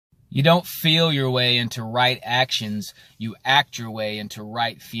You don't feel your way into right actions, you act your way into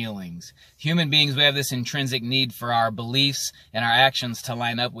right feelings. Human beings, we have this intrinsic need for our beliefs and our actions to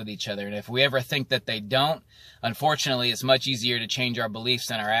line up with each other. And if we ever think that they don't, unfortunately, it's much easier to change our beliefs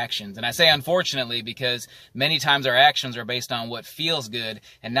than our actions. And I say unfortunately because many times our actions are based on what feels good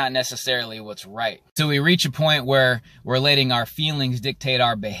and not necessarily what's right. So we reach a point where we're letting our feelings dictate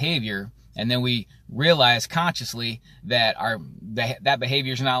our behavior, and then we realize consciously that that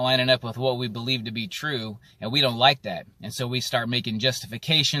behavior is not lining up with what we believe to be true, and we don't like that. And so we start making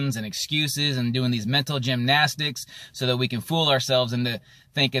justifications and excuses and doing these mental gymnastics so that we can fool ourselves into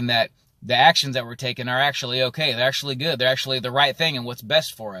thinking that the actions that we're taking are actually okay. They're actually good. They're actually the right thing and what's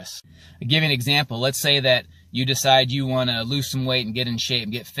best for us. I'll give you an example. Let's say that you decide you want to lose some weight and get in shape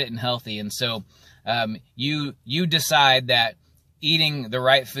and get fit and healthy. And so you decide that eating the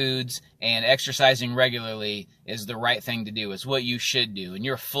right foods and exercising regularly is the right thing to do. It's what you should do. And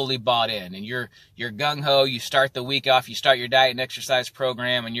you're fully bought in, and you're gung-ho. You start the week off, you start your diet and exercise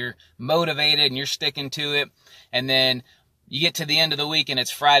program, and you're motivated and you're sticking to it. And then you get to the end of the week and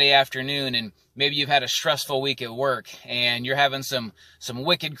it's Friday afternoon, and maybe you've had a stressful week at work and you're having some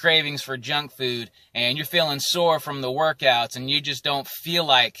wicked cravings for junk food, and you're feeling sore from the workouts, and you just don't feel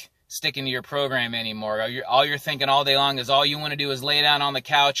like sticking to your program anymore. All you're thinking all day long is all you want to do is lay down on the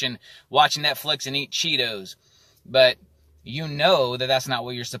couch and watch Netflix and eat Cheetos. But you know that that's not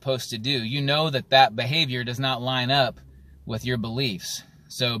what you're supposed to do. You know that that behavior does not line up with your beliefs.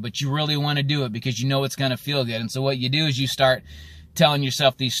 But you really want to do it because you know it's going to feel good. And so what you do is you start telling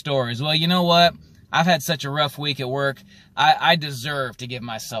yourself these stories. Well, you know what? I've had such a rough week at work. I deserve to give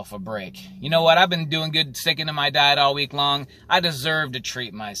myself a break. You know what? I've been doing good sticking to my diet all week long. I deserve to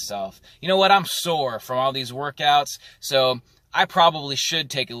treat myself. You know what? I'm sore from all these workouts, so I probably should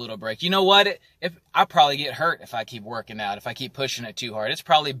take a little break. You know what? I'll probably get hurt if I keep working out, if I keep pushing it too hard. It's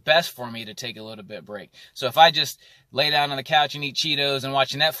probably best for me to take a little bit break. So if I just lay down on the couch and eat Cheetos and watch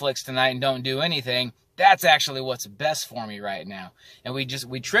Netflix tonight and don't do anything, that's actually what's best for me right now. And we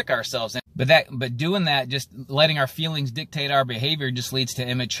trick ourselves. But doing that, just letting our feelings dictate our behavior, just leads to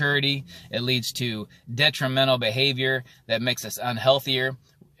immaturity. It leads to detrimental behavior that makes us unhealthier.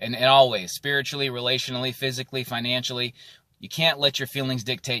 And always, spiritually, relationally, physically, financially, you can't let your feelings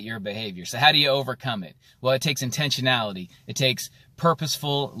dictate your behavior. So how do you overcome it? Well, it takes intentionality. It takes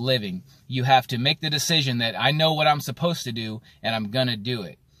purposeful living. You have to make the decision that I know what I'm supposed to do and I'm going to do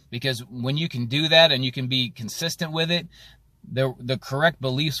it. Because when you can do that and you can be consistent with it, the correct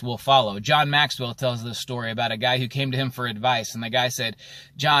beliefs will follow. John Maxwell tells this story about a guy who came to him for advice, and the guy said,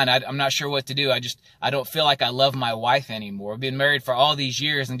 John, I'm not sure what to do. I don't feel like I love my wife anymore. I've been married for all these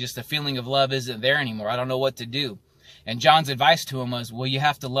years, and just the feeling of love isn't there anymore. I don't know what to do. And John's advice to him was, well, you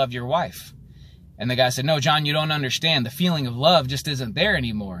have to love your wife. And the guy said, no, John, you don't understand. The feeling of love just isn't there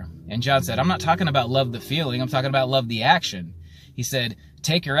anymore. And John said, I'm not talking about love the feeling. I'm talking about love the action. He said,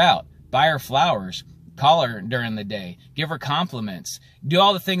 take her out, buy her flowers, call her during the day, give her compliments, do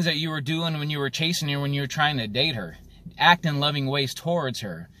all the things that you were doing when you were chasing her, when you were trying to date her. Act in loving ways towards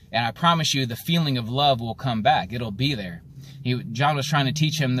her. And I promise you the feeling of love will come back. It'll be there. John was trying to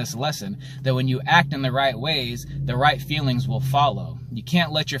teach him this lesson, that when you act in the right ways, the right feelings will follow. You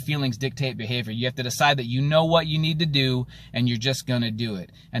can't let your feelings dictate behavior. You have to decide that you know what you need to do and you're just going to do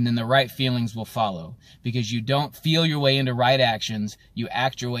it. And then the right feelings will follow. Because you don't feel your way into right actions, you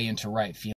act your way into right feelings.